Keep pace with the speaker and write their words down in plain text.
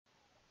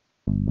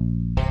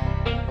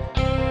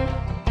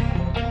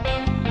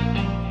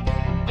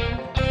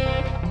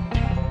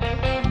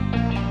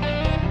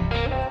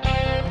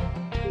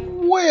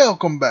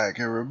Welcome back,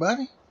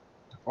 everybody,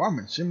 to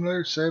Farming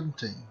Simulator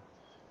 17.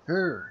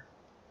 Here,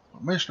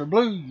 Mr.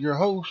 Blue, your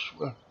host,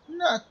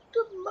 not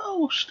the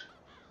most.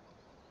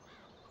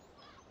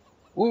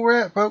 Where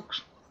we're at,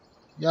 folks?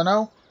 Y'all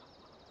know?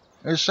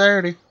 It's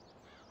Saturday.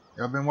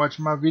 Y'all been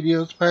watching my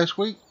videos the past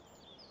week?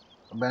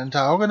 I've been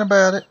talking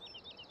about it.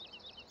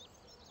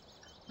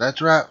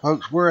 That's right,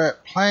 folks. We're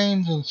at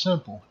Plain and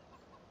Simple.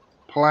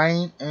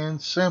 Plain and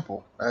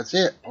Simple. That's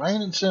it.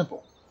 Plain and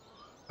Simple.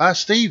 By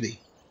Stevie.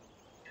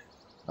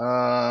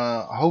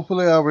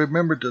 Hopefully I'll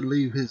remember to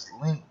leave his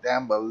link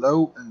down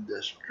below in the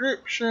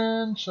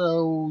description.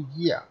 So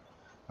yeah,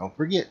 don't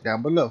forget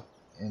down below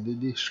in the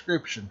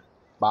description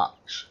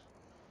box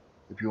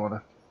if you want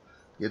to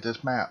get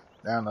this map,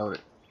 download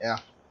it. Yeah.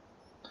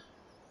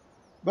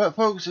 But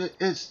folks,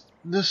 it's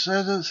this,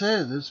 as it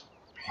says, it's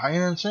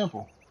plain and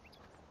simple.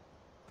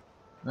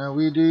 Now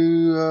we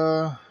do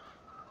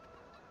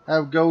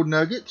have gold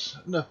nuggets.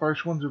 The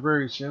first ones are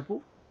very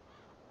simple,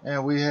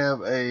 and we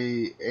have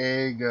a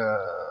egg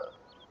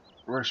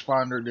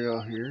responder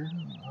deal here.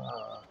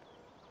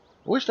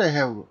 Wish they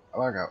have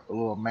like a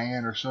little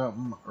man or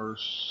something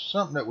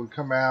that would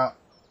come out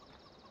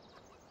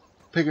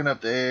picking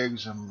up the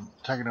eggs and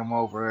taking them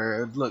over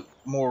there. It'd look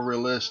more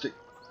realistic.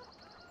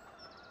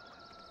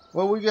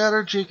 Well, we got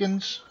our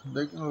chickens.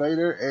 They can lay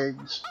their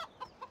eggs.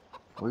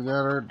 We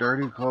got our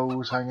dirty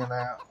clothes hanging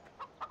out.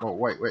 Oh,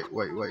 wait.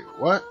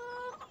 What?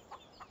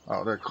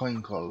 Oh, they're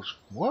clean clothes.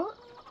 What?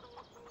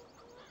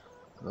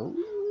 Oh,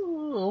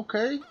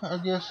 okay. I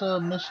guess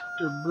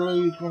Mr.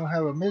 Blue's gonna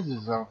have a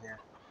Mrs. on here.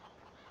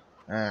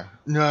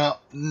 No,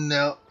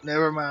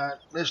 never mind.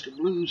 Mr.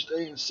 Blue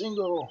staying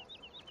single.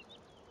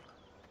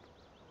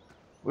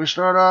 We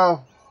start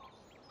off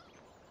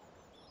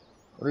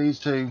with these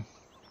two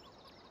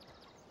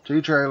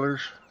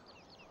trailers.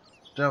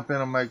 Let's jump in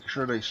and make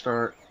sure they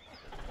start.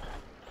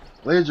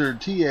 Lizard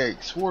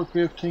TX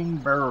 415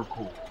 barrel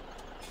cool.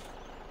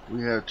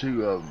 We have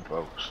two of them,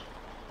 folks.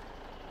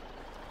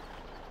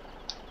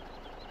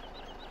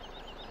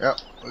 Yep,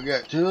 we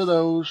got two of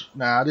those.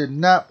 Now, I did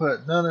not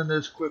put none of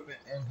this equipment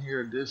in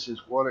here. This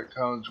is what it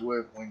comes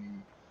with when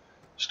you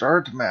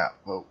start the map,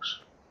 folks.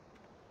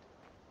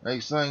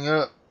 Next thing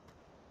up,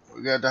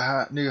 we got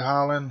the New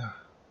Holland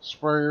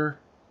sprayer.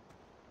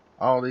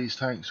 All these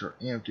tanks are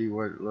empty.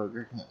 Wait, look,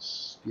 I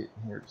can't get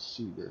in here to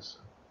see this.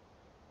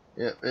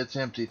 Yep, it's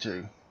empty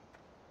too.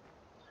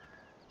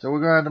 So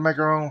we're going to have to make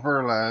our own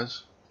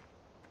fertilizer.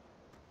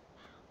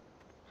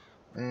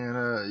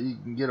 And you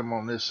can get them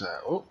on this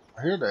side. Oh,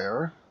 here they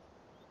are.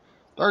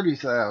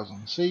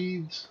 30,000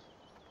 seeds.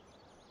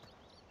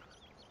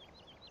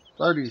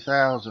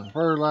 30,000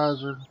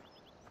 fertilizer.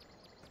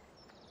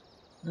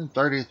 And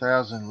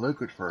 30,000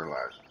 liquid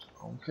fertilizers.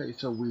 Okay,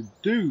 so we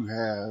do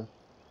have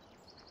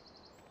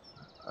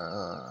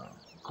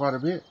quite a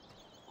bit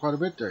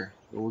there.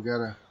 But we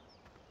gotta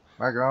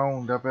make our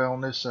own up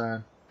on this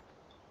side.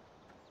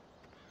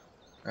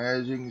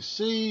 As you can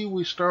see,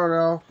 we start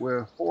off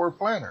with 4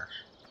 planters.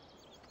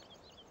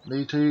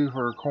 These 2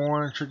 for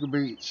corn, sugar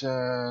beets,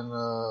 and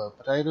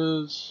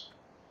potatoes.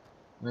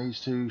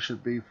 These 2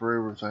 should be for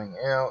everything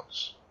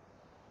else.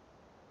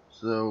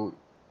 So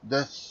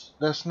that's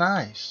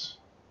nice.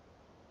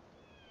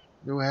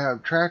 Do we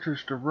have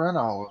tractors to run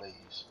all of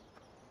these?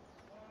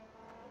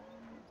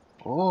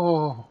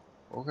 Oh,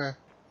 okay.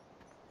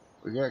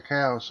 We got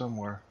cows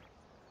somewhere.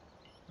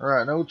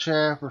 Alright, no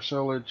chaff or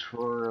silage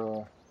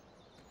for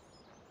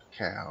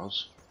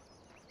cows.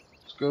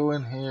 Let's go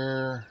in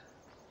here.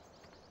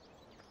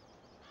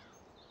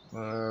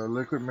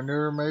 Liquid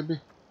manure,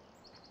 maybe?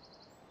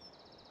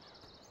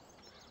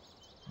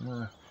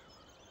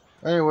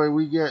 Anyway,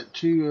 we got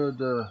 2 of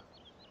the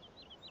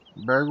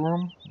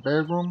bedroom,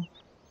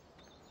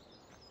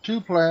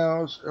 2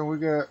 plows, and we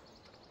got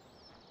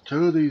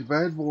 2 of these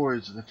bad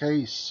boys, the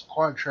Case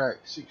Quadtrack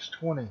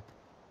 620.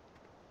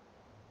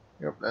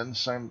 Yep, that's the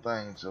same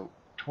thing, so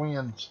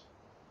twins.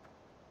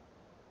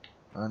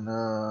 And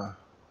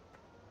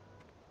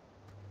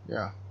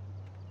yeah.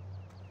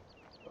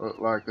 Look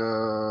like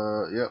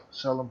yep,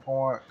 selling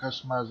point,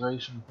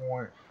 customization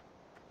point,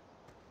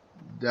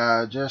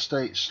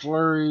 digestate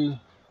slurry,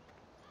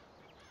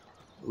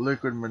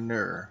 liquid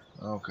manure.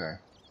 Okay,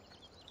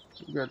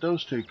 so we got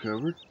those 2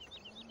 covered.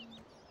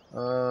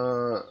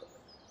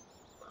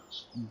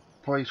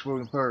 Place where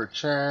we can put our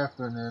chaff,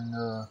 and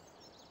then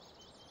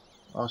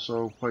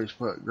also place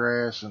put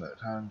grass, and it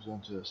turns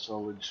into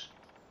silage.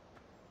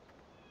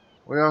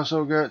 We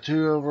also got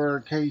 2 of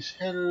our Case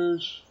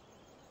headers.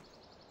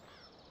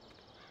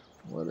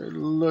 Well, they're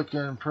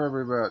looking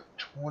probably about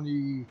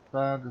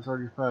 25 to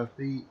 35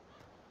 feet.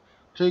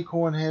 2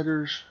 corn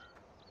headers.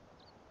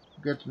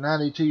 We got the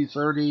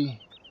 9230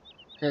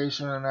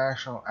 Case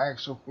International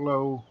Axle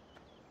Flow.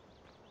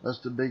 That's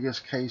the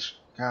biggest Case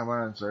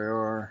combines there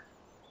are.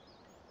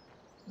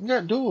 We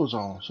got duals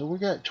on, so we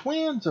got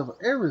twins of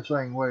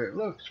everything way it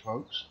looks,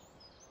 folks.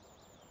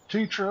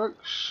 2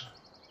 trucks.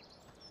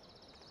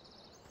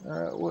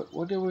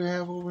 What did we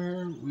have over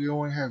here? We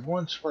only had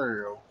one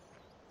sparrow,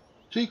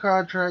 2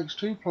 contracts,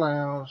 2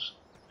 plows,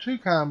 2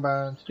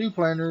 combines, 2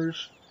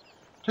 planters,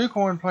 2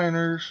 corn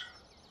planters.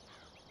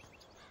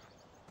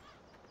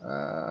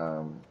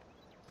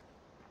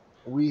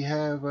 We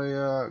have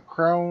a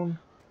Crone.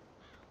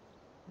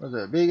 What's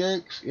that? Big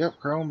X? Yep,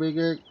 Crone Big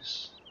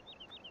X.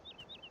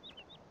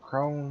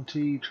 Crone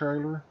T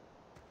trailer.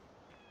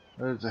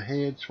 There's the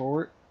heads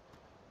for it.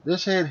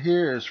 This head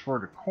here is for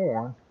the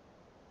corn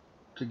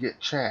to get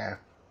chaff.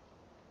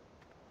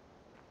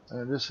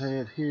 And this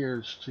head here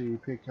is to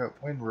pick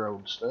up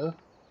windrow stuff.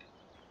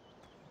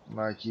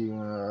 Like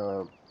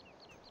you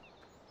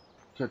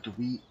cut the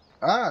wheat.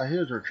 Ah,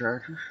 here's our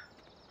tractors.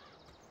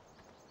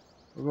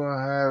 We're going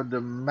to have the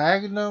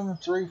Magnum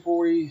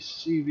 340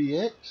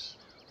 CVX.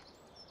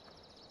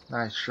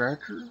 Nice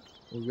tractor.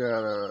 We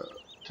got a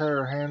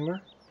terra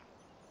handler.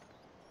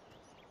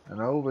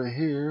 And over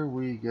here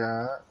we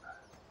got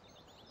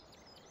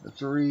the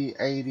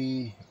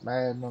 380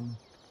 Magnum.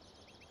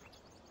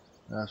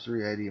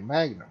 380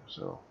 Magnum.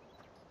 So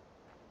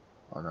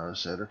another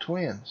set of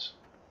twins.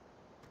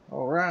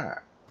 Alright.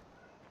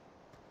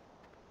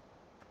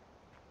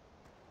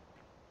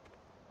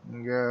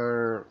 We got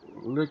our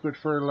liquid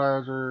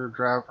fertilizer,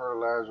 dry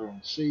fertilizer,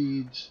 and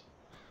seeds.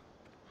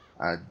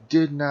 I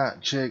did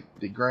not check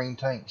the grain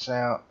tanks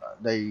out.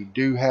 They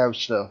do have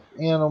stuff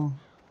in them.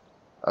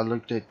 I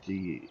looked at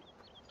the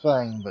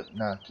thing, but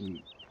not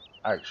the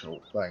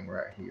actual thing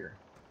right here.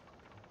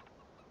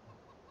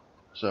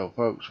 So,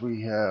 folks,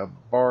 we have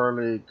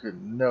barley,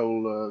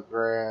 canola,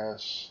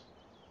 grass,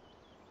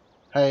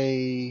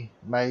 hay,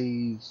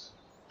 maize,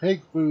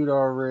 pig food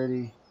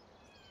already,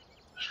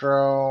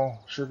 straw,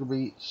 sugar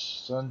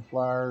beets,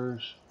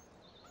 sunflowers,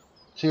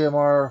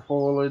 TMR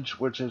foliage,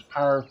 which is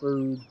power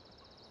food,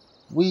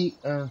 wheat,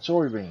 and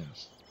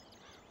soybeans.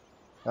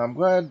 I'm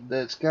glad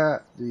that it's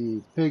got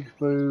the pig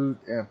food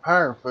and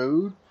power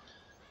food,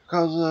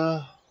 because,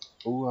 I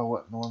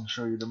wasn't going to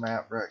show you the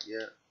map right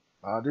yet.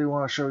 I do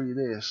want to show you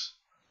this.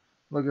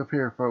 Look up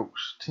here,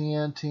 folks.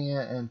 10, 10,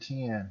 and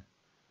 10.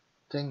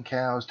 10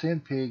 cows, 10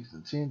 pigs,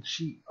 and 10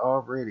 sheep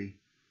already.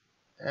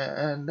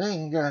 And they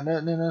ain't got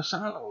nothing in their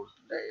silos.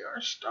 They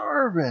are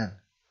starving.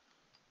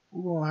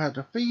 We're going to have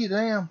to feed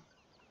them.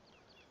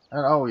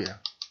 And, oh, yeah.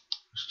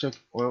 Let's check.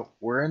 Well,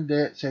 we're in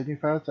debt,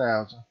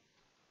 $75,000.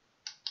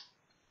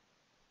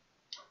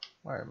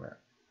 Wait a minute.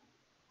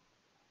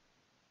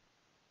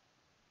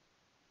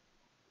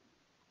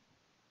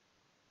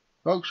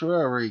 Folks, we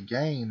already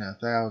gained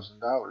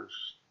 $1,000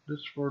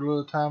 just for a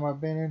little time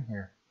I've been in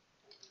here.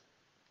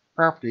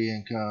 Property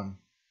income,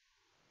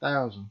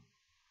 1,000.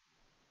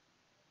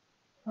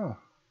 Huh.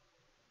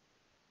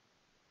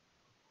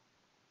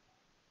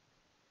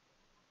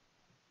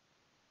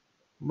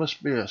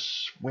 Must be a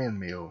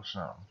windmill or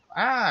something.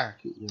 I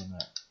keep doing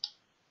that.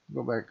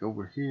 Go back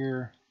over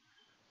here.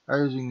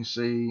 As you can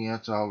see,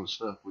 that's all the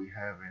stuff we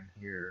have in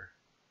here.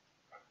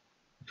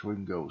 Which we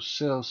can go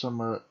sell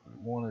some of it if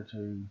we wanted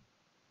to.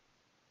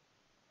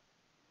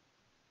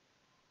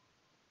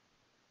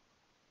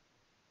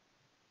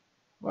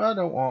 Well, I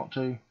don't want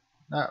to.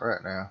 Not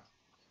right now.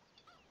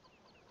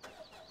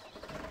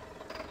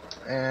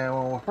 And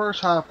when we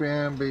first hop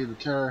in, be the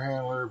terra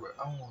handler, but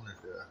I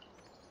wanted to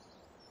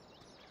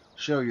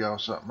show y'all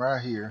something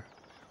right here.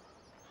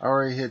 I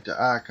already hit the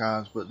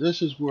icons, but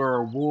this is where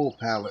our wool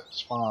pallets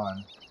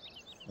spawn.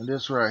 And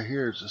this right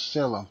here is a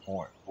selling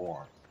point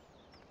for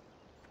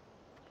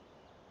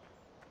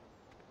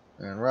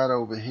them. And right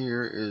over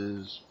here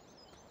is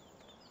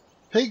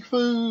pig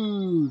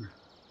food,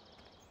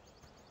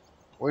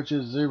 which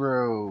is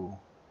 0,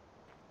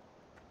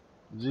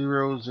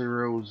 0,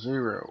 0,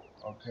 0.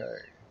 Okay.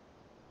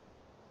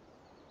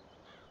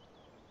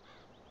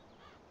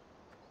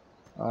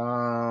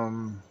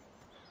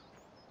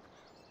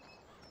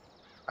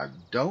 I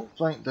don't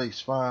think they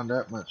spawn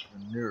that much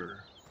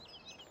manure.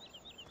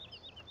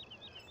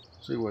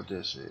 See what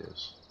this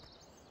is.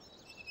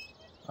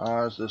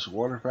 It's this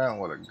water fountain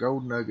with a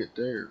gold nugget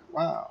there.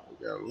 Wow, we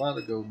got a lot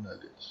of gold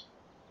nuggets.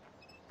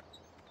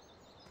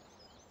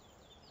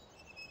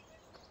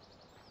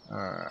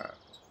 Alright.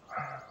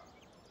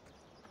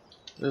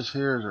 This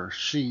here is our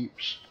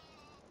sheeps.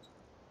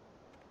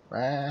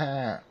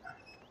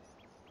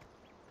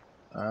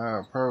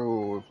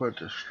 Probably we put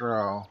the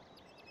straw.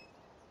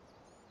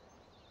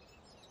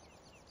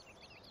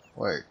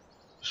 Wait,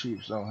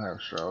 sheeps don't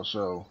have straw,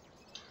 so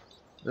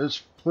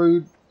this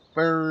food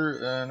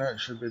barrier, and that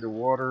should be the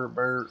water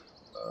barrier,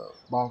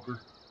 bunker.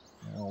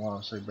 I don't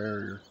want to say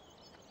barrier.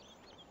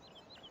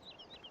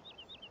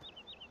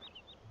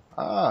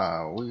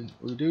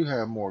 We do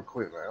have more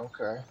equipment.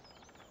 Okay.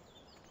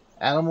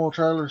 Animal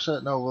trailer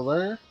sitting over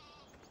there.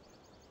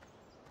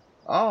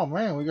 Oh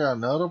man, we got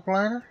another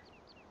planter.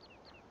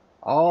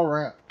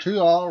 Two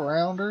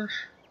all-rounders.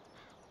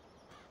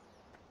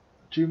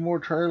 2 more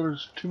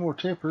trailers, 2 more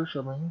tippers,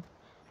 I mean.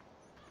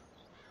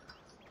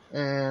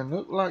 And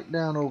look like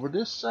down over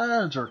this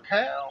side's are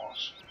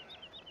cows.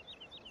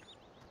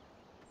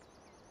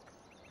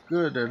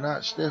 Good, they're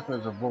not stiff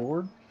as a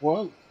board.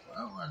 Whoa,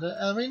 Well,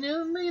 I mean, it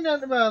doesn't mean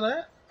nothing about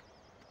that.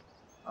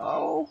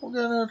 Oh, we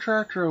got another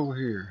tractor over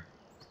here.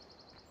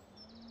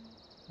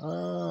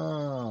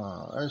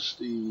 That's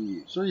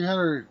the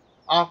 300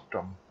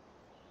 Optum.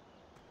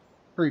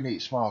 Pretty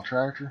neat small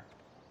tractor.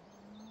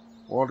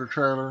 Water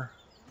trailer.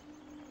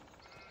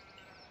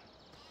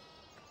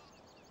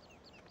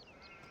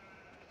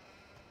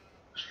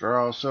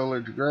 Straw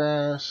silage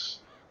grass.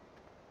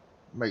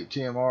 Make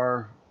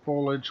TMR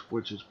foliage,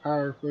 which is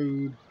power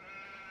food.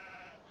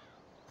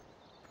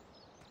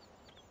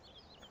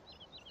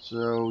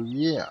 So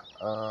yeah,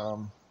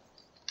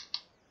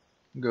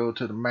 go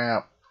to the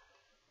map.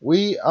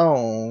 We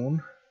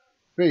own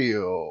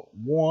field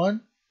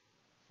 1,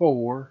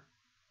 4,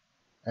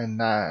 and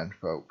 9,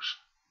 folks.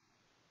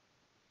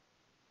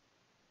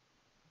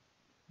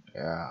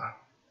 Yeah.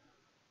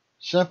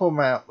 Simple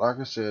map, like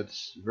I said,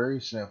 it's very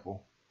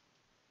simple.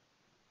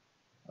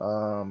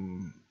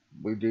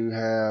 We do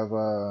have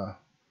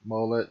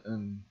mullet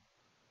and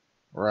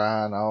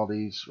rye and all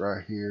these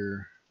right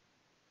here.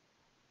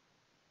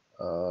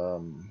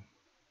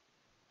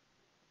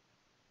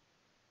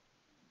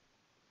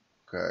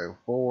 Okay,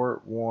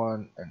 4,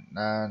 1, and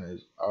 9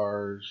 is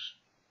ours.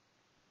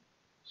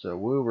 So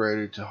we're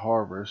ready to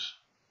harvest,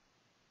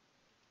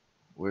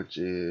 which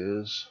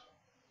is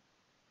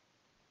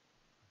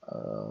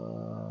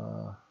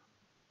oh,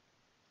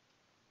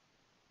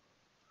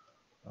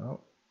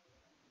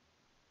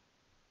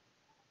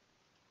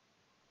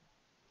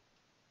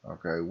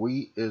 okay,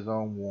 wheat is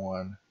on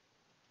 1,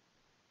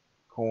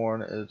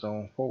 corn is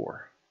on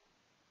 4.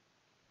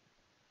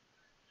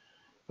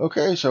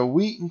 Okay, so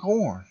wheat and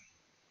corn,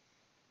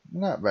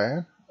 not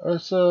bad.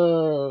 Let's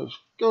go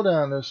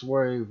down this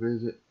way,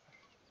 visit.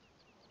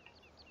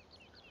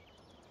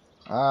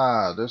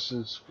 This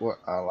is what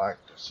I like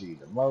to see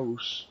the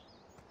most.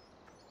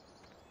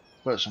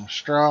 Put some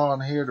straw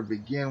in here to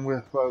begin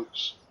with,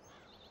 folks.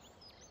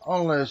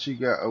 Unless you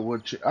got a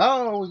wood chip.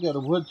 Oh, we got a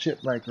wood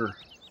chip maker.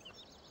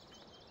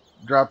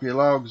 Drop your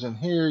logs in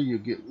here, you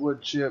get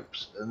wood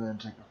chips, and then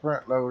take a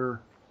front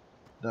loader,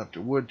 dump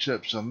the wood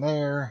chips in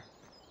there,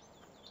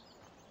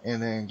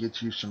 and then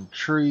get you some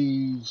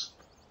trees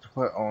to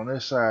put on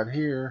this side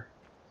here.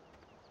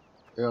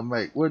 It'll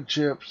make wood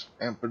chips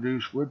and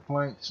produce wood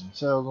planks and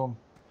sell them.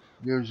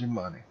 Gives you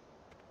money.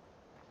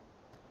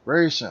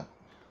 Very simple.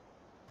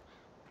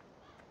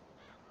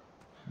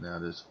 Now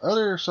this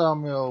other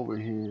sawmill over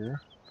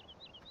here,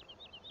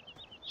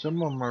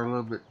 some of them are a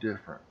little bit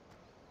different.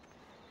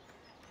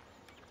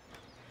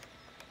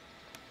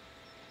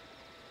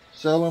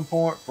 Selling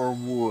point for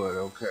wood.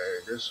 Okay,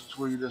 this is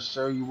where you just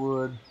sell your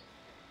wood.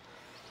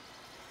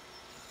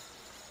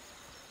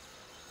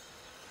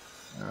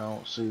 I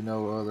don't see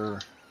no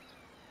other.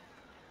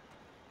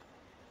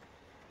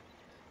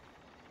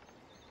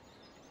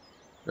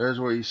 There's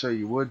where you sell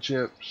your wood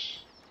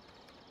chips.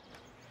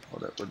 Well,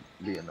 that would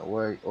be in the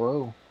way.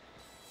 Oh,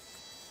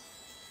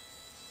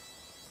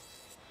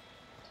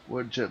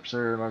 wood chips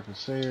there, like I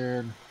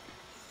said.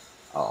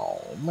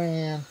 Oh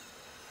man.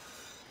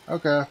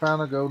 Okay, I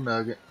found a gold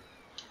nugget.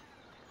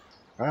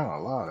 Found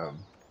a lot of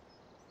them.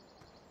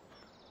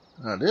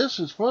 Now this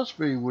is supposed to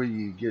be where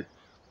you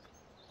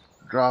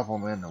drop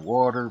them in the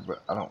water,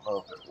 but I don't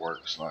know if it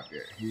works like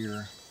that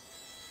here.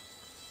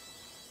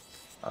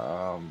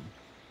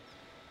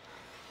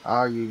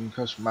 You can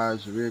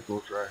customize the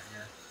vehicles right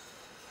here.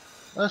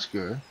 That's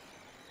good.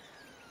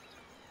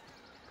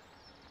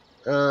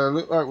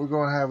 Look like we're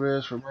gonna have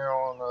this from here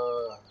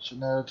on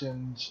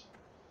Shenanigans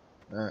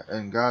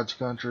in God's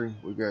country.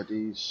 We got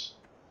these.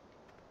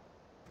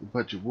 You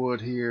put your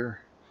wood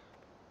here.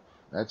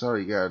 That's all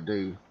you gotta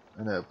do,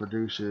 and that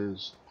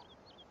produces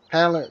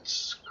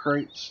pallets,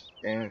 crates,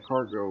 and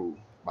cargo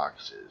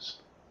boxes.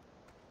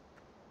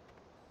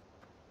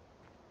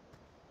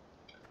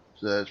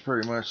 So that's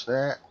pretty much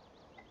that.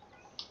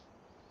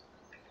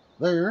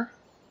 There.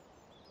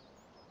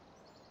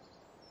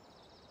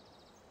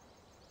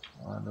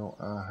 Why don't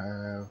I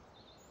have?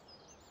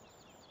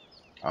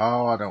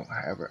 Oh, I don't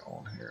have it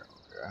on here.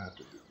 Okay, I have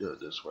to do it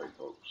this way,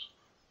 folks.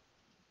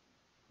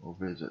 We'll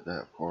visit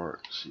that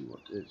part, see what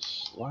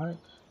it's like.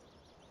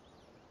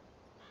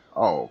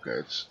 Oh, okay,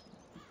 it's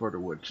for the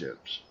wood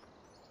chips.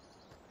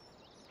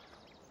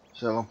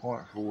 Selling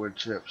point for wood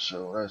chips,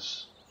 so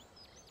that's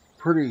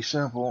pretty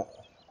simple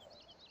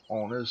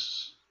on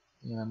this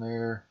in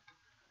there.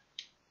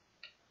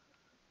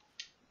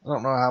 I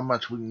don't know how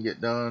much we can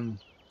get done.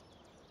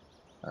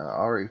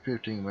 Already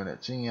 15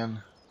 minutes in.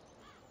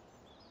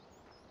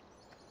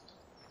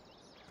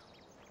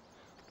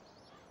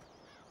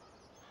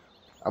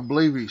 I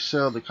believe you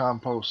sell the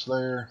compost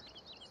there.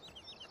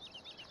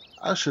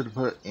 I should have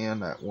put in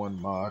that one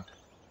mod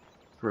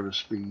for the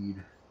speed.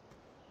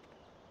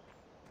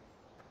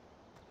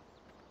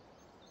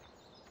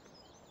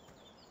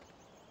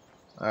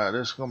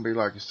 This is going to be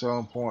like a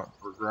selling point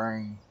for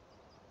grain.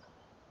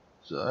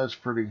 So that's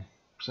pretty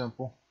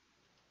simple.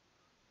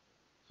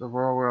 So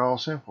far we're all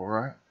simple,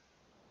 right?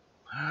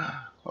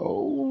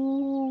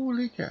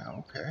 Holy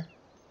cow, okay.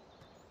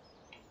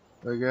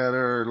 They got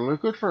our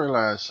liquid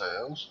fertilizer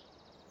sales.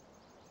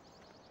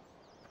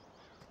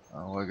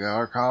 We got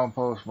our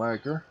compost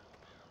maker.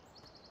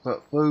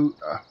 Put food.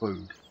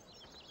 You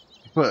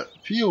put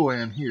fuel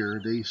in here,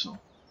 diesel.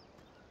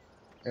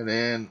 And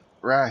then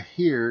right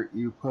here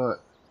you put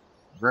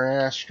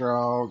grass,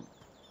 straw,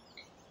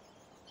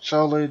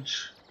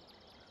 silage,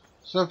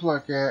 stuff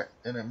like that,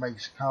 and it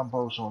makes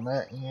compost on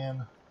that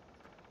end.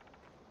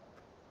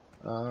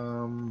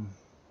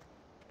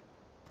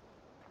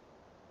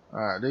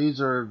 Alright, these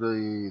are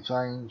the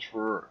things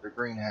for the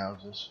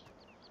greenhouses.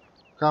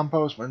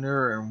 Compost,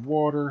 manure, and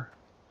water.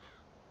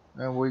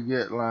 And we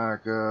get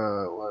like,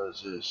 what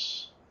is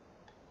this?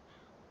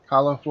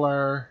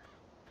 Cauliflower.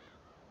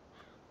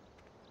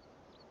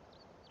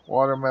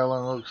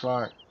 Watermelon looks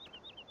like.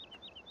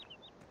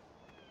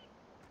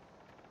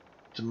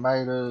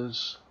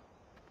 Tomatoes.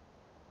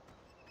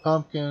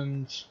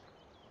 Pumpkins.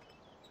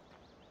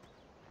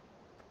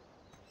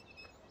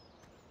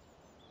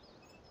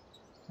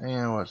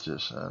 And what's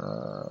this?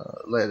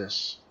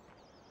 Lettuce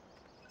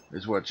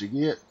is what you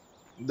get.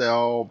 They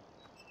all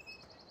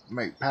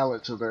make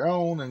pallets of their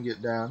own and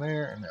get down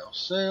there and they'll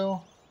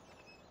sell.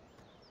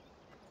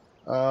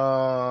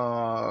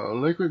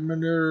 Liquid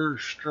manure,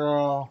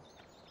 straw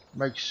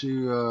makes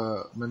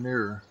you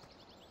manure.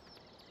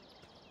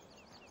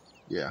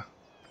 Yeah.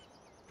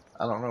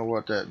 I don't know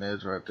what that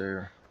is right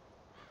there.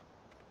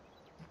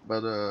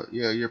 But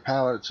yeah, your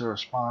pallets are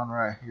spawn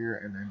right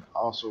here and then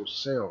also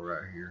sell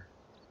right here.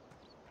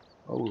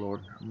 Oh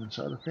Lord, I'm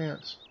inside the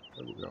fence.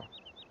 There we go.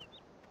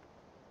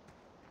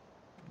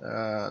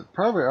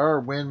 Probably our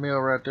windmill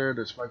right there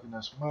that's making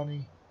us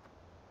money.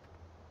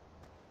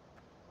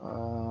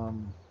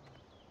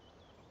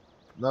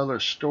 Another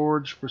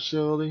storage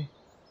facility.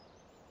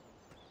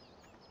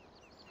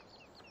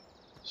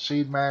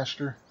 Seed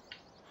master.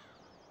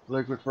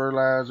 Liquid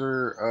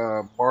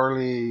fertilizer,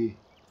 barley,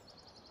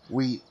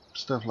 wheat,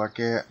 stuff like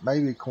that.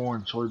 Maybe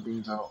corn,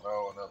 soybeans, I don't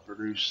know, and they'll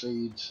produce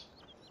seeds.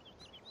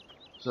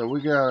 So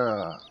we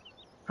got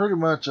pretty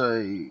much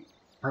a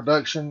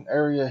production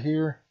area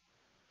here.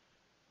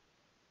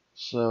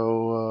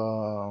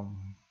 So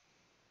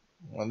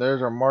and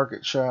there's our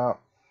market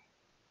shop.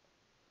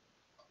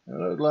 It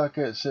looks like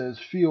it says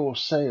fuel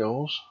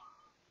sales.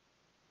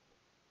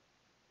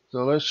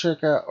 So let's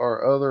check out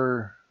our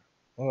other,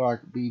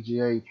 like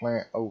BGA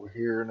plant over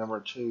here, number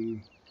 2.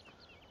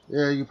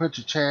 Yeah, you put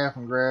your chaff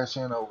and grass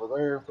in over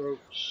there,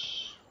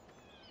 folks.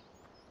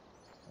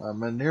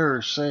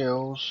 Manure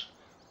sales.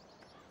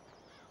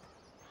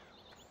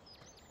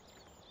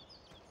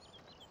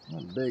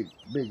 A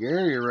big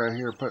area right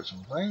here. Put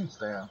some things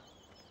down.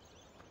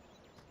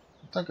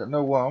 I think I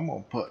know what I'm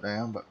gonna put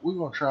down, but we're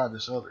gonna try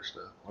this other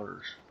stuff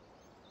first.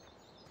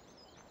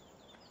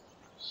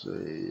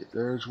 See,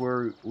 there's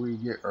where we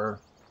get our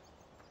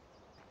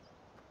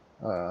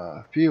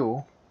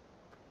fuel.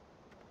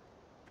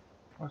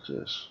 What's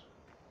this?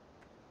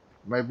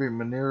 Maybe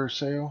manure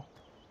sale,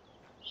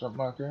 something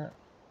like that.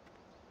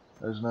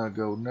 There's another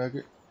gold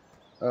nugget.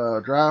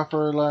 Dry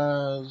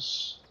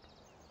fertilize.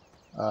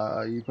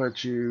 You put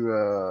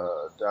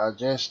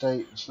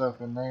digestate and stuff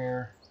in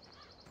there,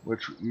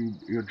 which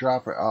you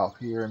drop it off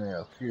here and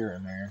up here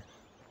and there,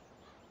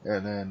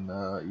 and then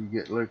you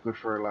get liquid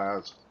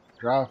fertilizer,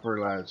 dry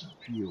fertilizer, and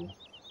fuel.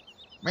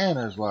 Man,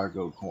 there's a lot of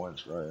gold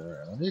coins right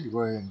there. I need to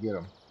go ahead and get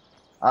them.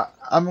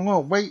 I'm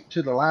gonna wait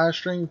till the live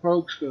stream,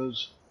 folks,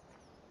 because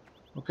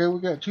okay, we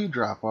got 2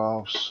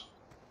 drop-offs.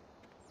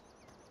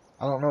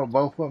 I don't know if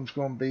both of them's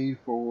gonna be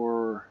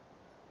for.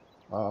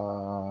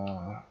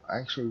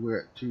 Actually,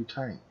 we're at 2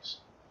 tanks.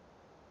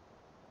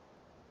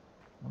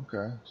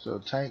 Okay, so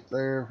tank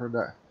there for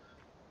that.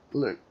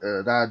 Look,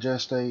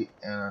 digestate,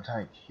 and a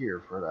tank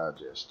here for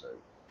digestate.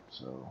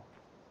 So,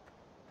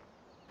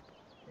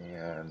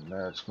 and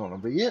that's gonna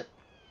be it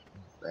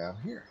down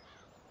here.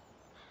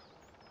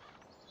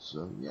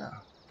 So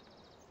yeah,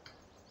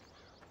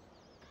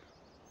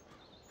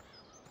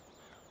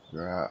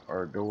 got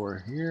our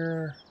door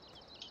here.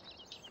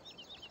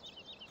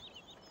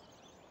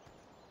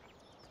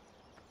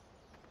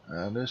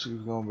 And this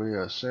is going to be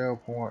a sell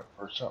point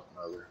for something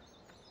other.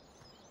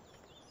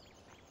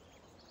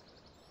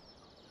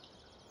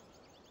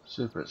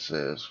 See if it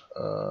says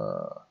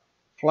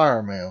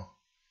flour mill.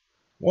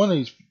 One of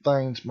these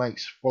things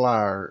makes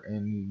flour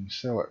and you can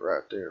sell it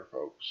right there,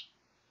 folks.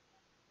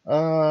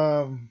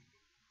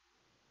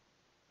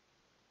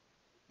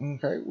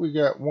 Okay, we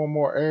got one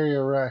more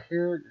area right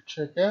here to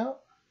check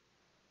out.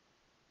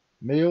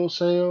 Meal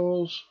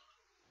sales,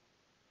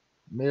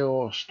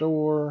 meal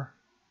store,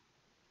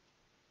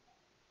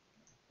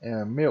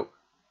 and milk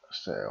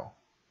sale.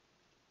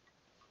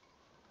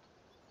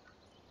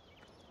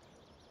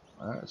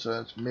 Alright, so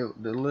that's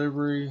milk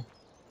delivery.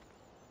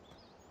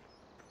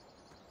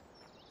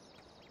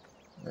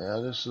 Yeah,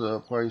 this is a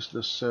place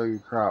to sell your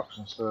crops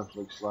and stuff,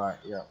 looks like.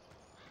 Yep.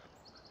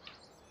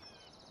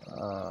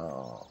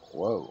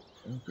 Whoa.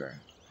 Okay.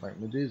 Make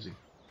me dizzy.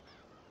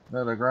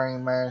 Another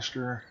grain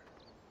master.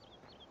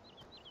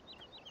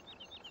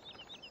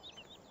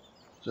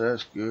 So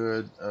that's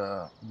good.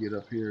 Get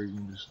up here, you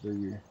can just do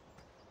your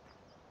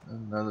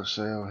another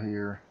sale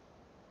here.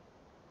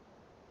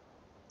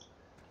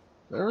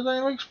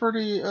 Everything looks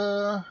pretty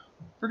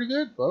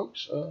good,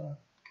 folks. So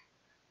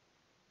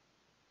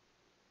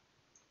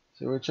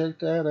we check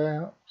that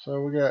out.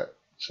 So we got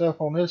stuff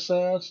on this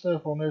side,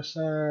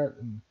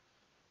 and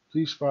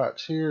 2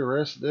 spots here. The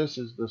rest of this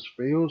is the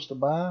fields to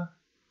buy.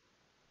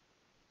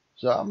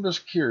 So I'm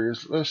just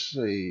curious. Let's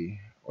see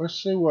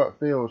what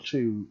field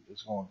 2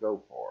 is going to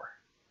go for.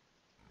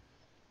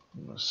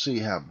 Let's see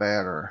how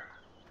bad our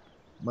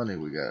money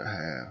we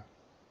gotta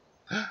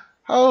have.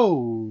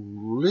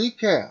 Holy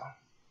cow!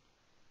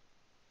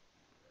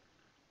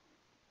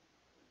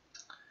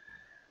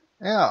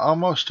 Yeah,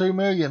 almost $2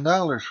 million,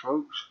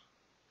 folks,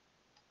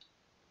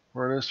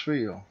 for this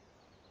field.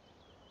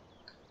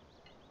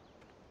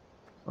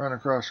 Run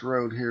across the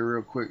road here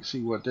real quick,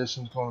 see what this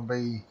one's going to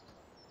be.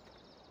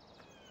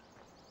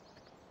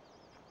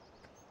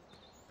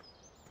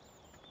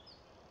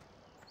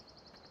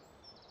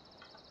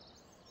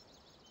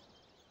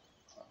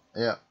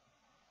 Yeah,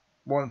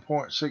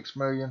 1.6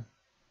 million.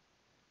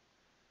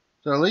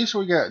 So at least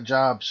we got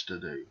jobs to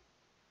do.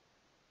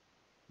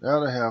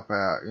 That'll help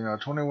out. You know,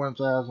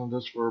 21,000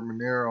 just for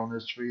manure on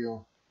this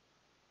field.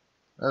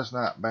 That's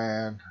not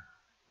bad.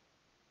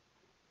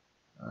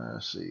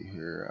 Let's see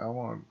here. I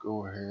want to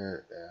go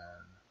ahead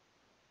and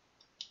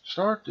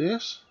start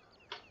this.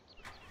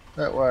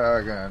 That way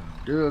I can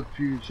do a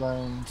few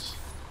things.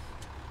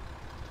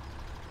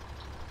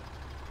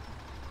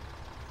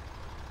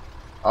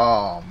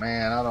 Oh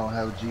man, I don't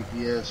have a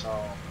GPS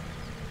on.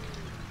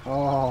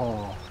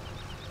 Oh.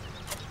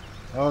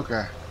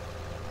 Okay.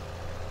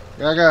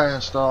 Yeah, I gotta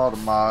install the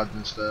mods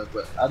and stuff,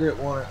 but I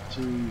didn't want it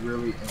to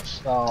really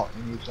install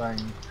anything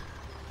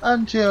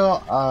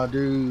until I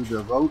do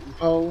the voting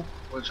poll,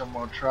 which I'm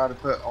gonna try to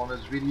put on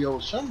this video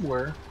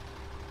somewhere.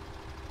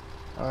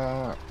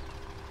 I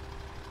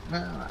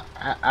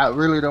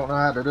really don't know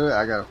how to do it.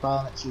 I gotta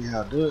find it, see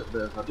how to do it,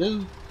 but if I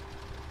do,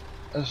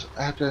 I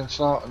have to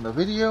install it in the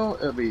video.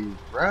 It'll be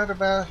right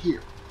about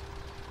here.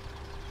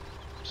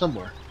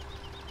 Somewhere.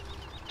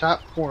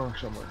 Top corner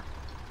somewhere.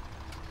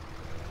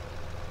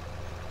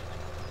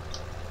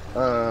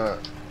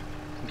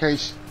 In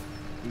case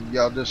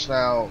y'all just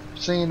now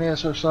seeing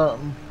this or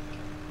something,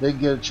 they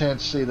get a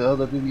chance to see the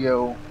other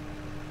video.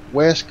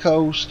 West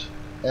Coast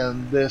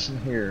and this in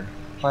here.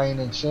 Plain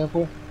and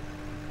simple.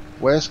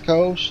 West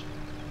Coast,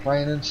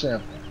 plain and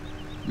simple.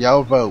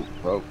 Y'all vote,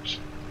 folks.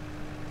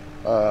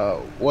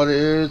 What it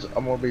is,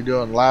 I'm going to be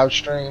doing live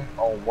stream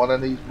on one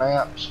of these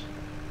maps.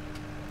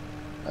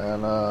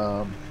 And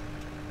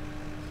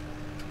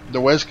the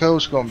West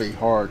Coast is going to be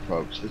hard,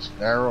 folks. It's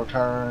narrow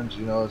turns,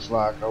 you know, it's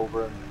like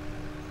over in,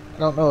 I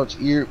don't know, it's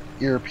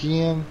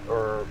European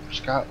or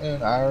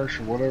Scotland, Irish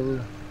or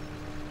whatever.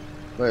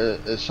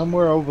 But it's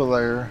somewhere over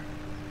there.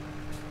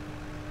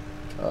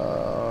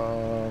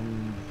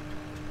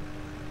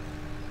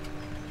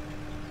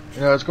 You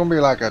know, it's going to be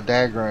like a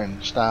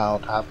Dagran style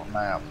type of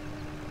map.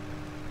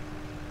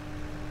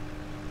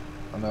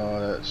 I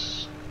know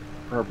that's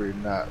probably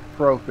not a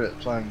pro-fit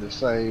thing to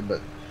say,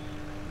 but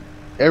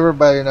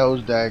everybody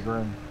knows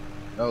Dagran,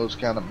 knows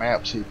kind of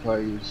maps he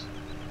plays.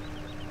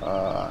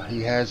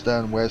 He has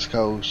done West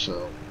Coast,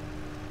 so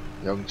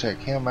y'all can check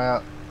him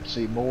out,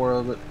 see more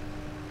of it.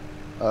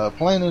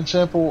 Plain and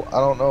simple, I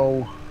don't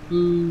know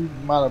who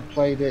might have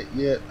played it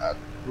yet. I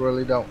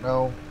really don't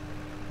know.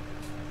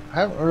 I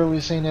haven't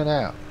really seen it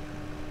out.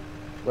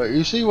 But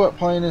you see what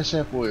plain and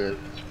simple is.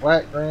 It's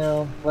flat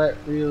ground, flat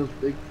fields,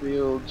 big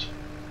fields.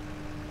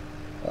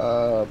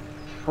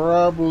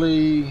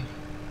 Probably,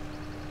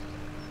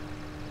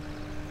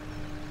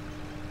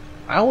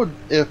 I would,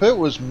 if it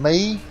was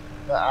me,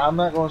 I'm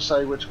not going to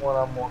say which one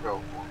I'm going to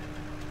go for.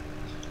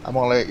 I'm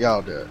going to let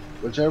y'all do it.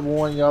 Whichever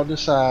one y'all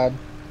decide,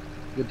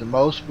 get the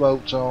most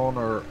votes on,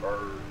 or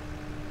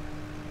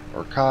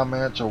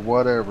comments or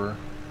whatever.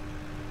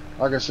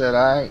 Like I said,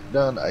 I ain't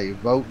done a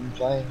voting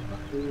thing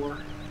before.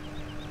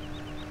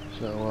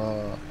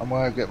 So I'm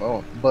going to get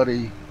my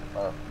buddy,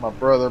 my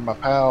brother, my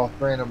pal,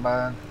 friend of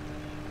mine,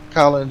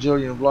 Collin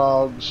Julian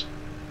vlogs.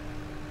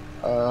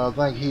 I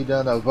think he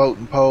done a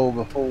voting poll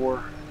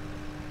before.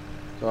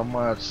 So I'm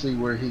going to see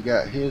where he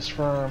got his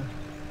from.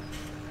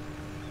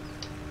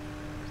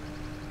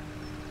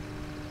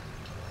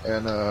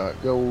 And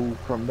go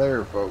from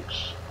there,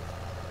 folks.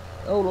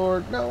 Oh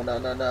Lord, no, no,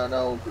 no, no,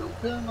 no.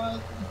 Don't penalize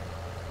me.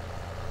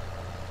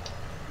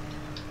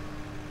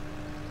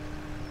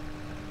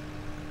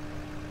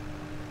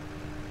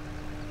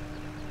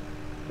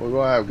 We're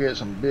going to have to get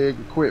some big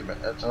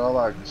equipment. That's all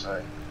I can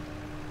say.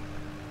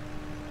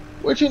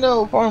 But you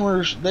know,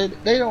 farmers, they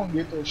don't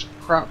get those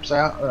crops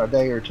out in a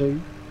day or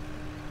two.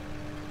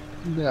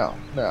 No,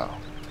 no.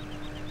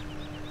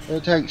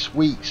 It takes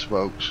weeks,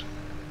 folks.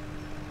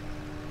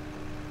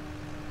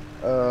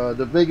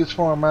 The biggest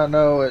farm I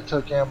know, it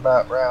took him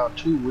about around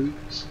 2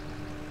 weeks.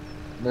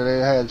 But they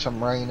had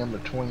some rain in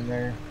between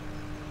there.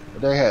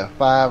 But they had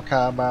 5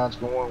 combines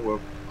going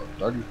with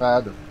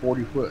 35 to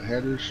 40 foot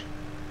headers.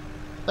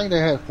 I think they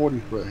had 40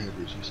 foot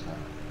headers this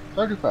time.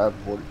 35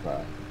 to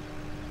 45.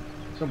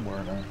 Somewhere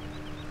in there.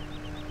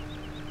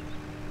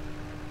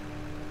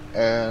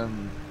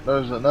 And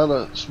there's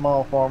another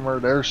small farmer.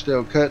 They're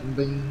still cutting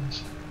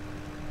beans.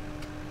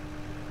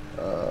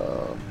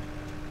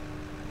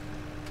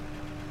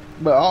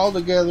 But all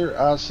together,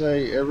 I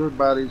say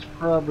everybody's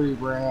probably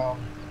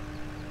around,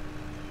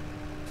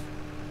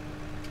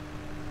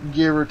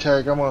 give or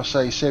take, I'm going to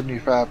say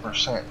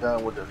 75%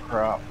 done with their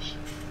crops.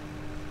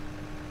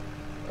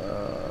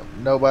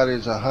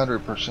 Nobody's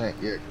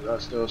 100% yet, because I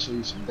still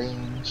see some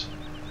beans.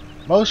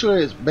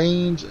 Mostly it's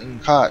beans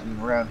and cotton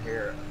around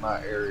here in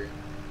my area.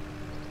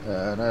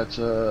 And that's,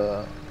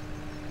 well,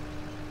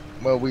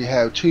 we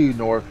have two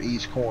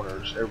northeast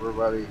corners.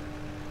 Everybody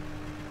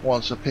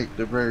wants to pick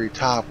the very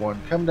top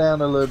one. Come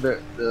down a little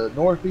bit. The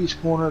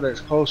northeast corner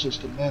that's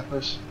closest to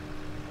Memphis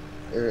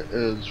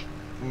is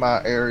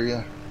my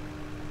area.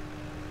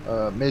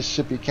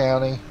 Mississippi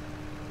County.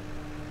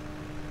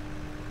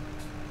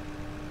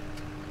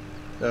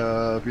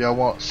 If y'all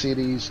want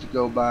cities to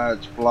go by,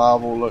 it's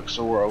Blytheville,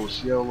 Luxor,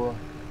 Osceola.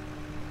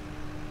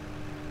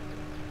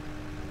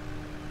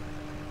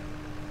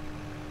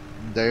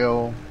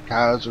 Dale,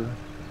 Kaiser.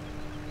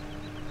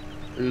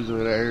 These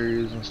are the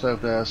areas and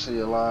stuff that I see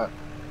a lot.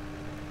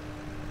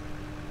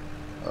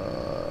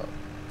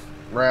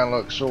 Around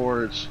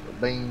Luxor, it's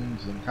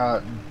beans and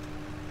cotton.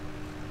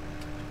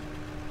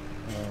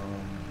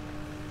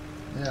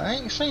 Yeah, I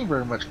ain't seen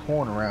very much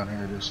corn around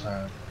here this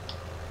time.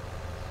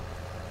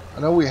 I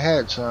know we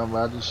had some,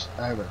 but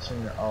I haven't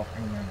seen it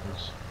offhand.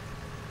 Cause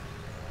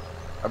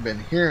I've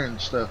been hearing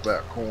stuff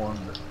about corn,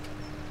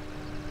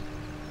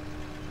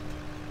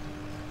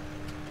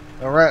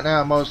 but right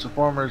now most of the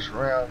farmers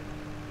around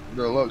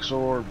the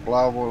Luxor,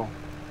 Blytheville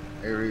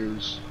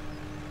areas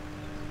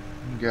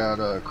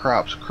got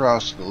crops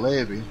across the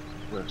levee,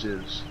 which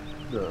is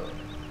the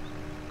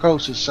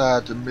closest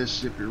side to the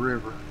Mississippi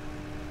River,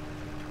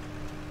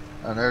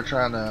 and they're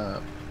trying to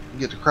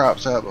get the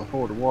crops out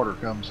before the water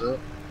comes up.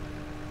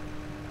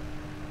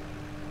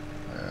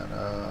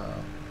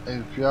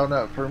 And if y'all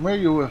not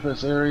familiar with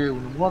this area,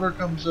 when the water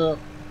comes up,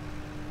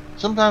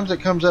 sometimes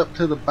it comes up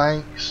to the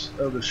banks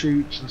of the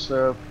chutes and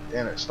stuff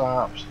and it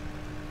stops,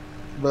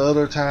 but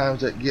other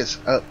times it gets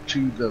up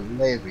to the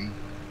levee.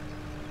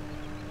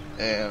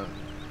 And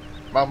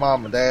my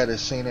mom and dad has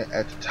seen it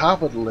at the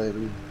top of the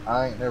levee.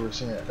 I ain't never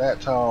seen it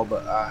that tall,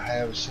 but I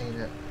have seen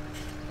it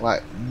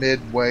like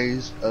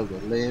midways of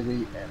the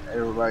levee, and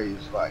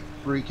everybody's like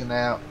freaking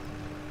out,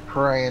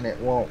 praying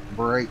it won't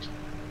break.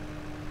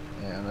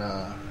 And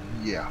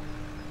yeah,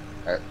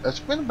 that's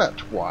been about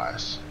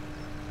twice.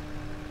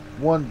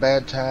 One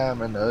bad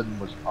time and the other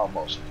was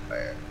almost as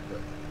bad,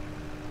 but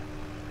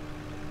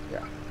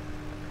yeah.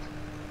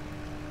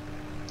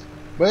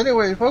 But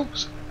anyway,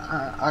 folks,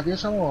 I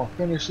guess I'm gonna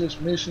finish this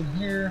mission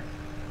here,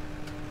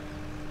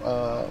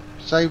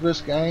 save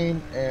this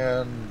game,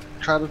 and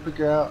try to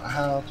figure out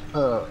how to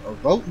put a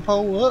voting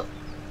poll up.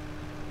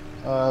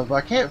 If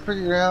I can't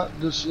figure out,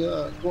 just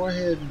go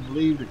ahead and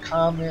leave the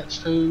comments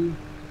too.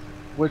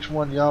 Which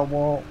one y'all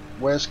want,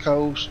 West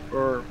Coast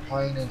or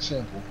plain and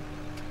simple?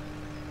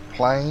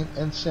 Plain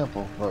and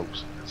simple,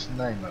 folks. That's the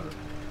name of it.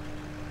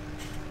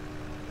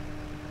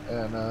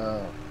 And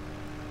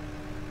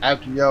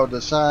after y'all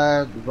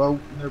decide to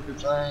vote and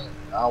everything,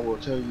 I will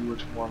tell you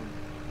which one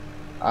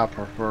I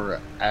prefer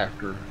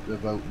after the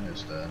voting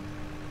is done.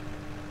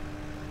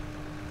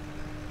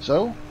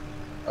 So,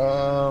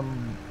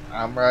 I'm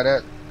right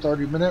at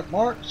 30-minute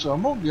mark, so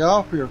I'm gonna get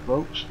off here,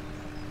 folks.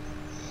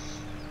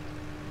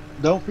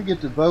 Don't forget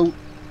to vote.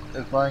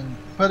 If I can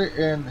put it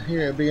in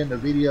here, it'll be in the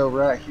video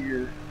right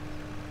here,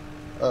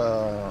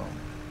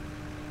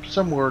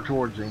 somewhere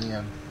towards the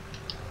end.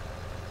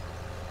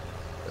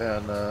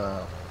 And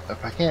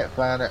if I can't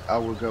find it, I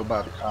will go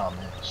by the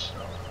comments. So,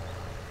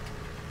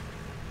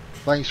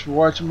 thanks for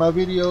watching my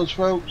videos,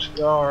 folks.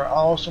 Y'all are an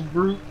awesome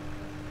group.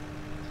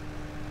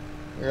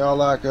 Y'all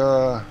like,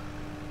 I'm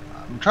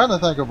trying to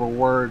think of a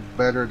word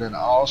better than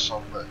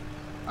awesome, but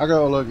I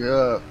gotta look it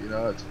up. You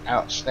know, it's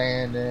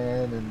outstanding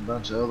and a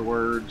bunch of other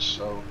words,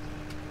 so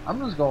I'm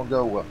just gonna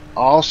go with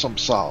awesome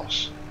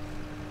sauce.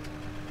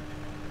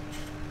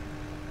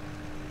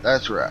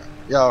 That's right,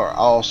 y'all are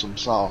awesome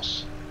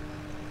sauce.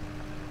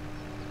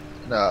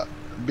 Now,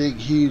 big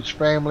huge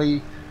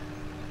family.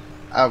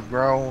 I've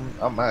grown.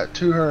 I'm at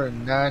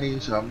 290,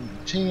 so I'm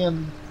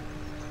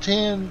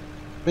 10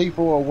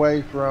 people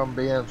away from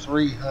being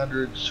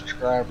 300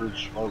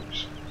 subscribers,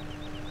 folks.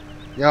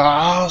 Y'all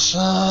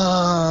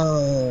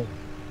awesome.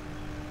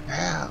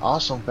 Yeah,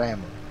 awesome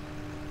family.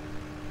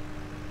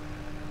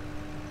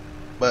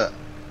 But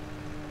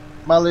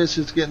my list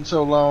is getting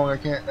so long I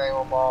can't name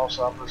them all,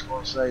 so I'm just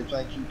going to say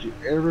thank you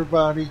to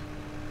everybody.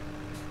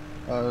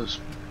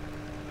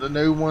 The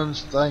new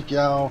ones, thank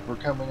y'all for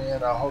coming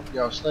in. I hope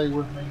y'all stay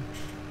with me.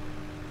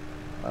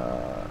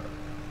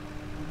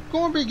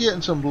 Going to be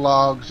getting some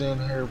vlogs in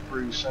here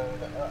pretty soon.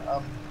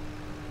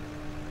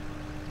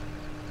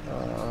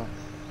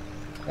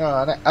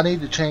 I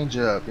need to change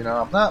it up. You know,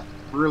 I'm not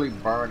really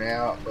burnt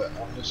out, but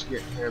I'm just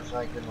getting here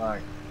thinking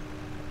like,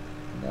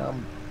 you know,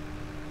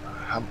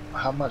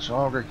 how much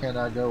longer can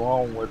I go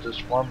on with this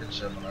farming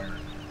simulator?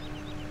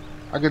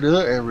 I could do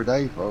it every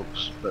day,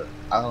 folks, but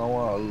I don't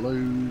want to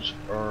lose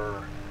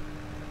or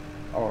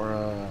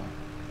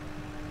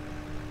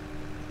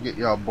get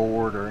y'all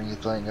bored or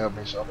anything of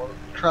me. So I'm gonna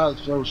try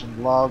to throw some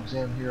vlogs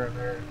in here and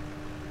there.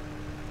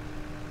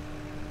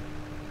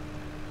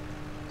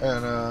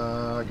 And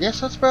I guess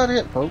that's about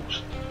it,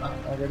 folks.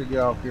 I gotta get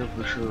off here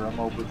for sure. I'm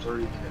over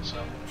 30 minutes.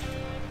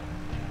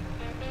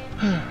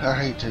 I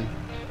hate to.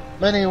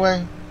 But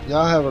anyway,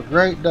 y'all have a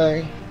great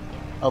day,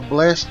 a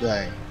blessed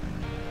day,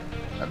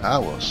 and I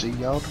will see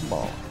y'all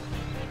tomorrow.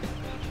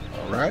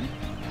 Alright?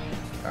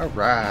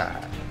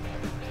 Alright.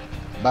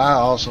 Bye,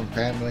 awesome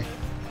family.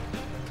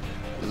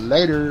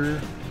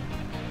 Later.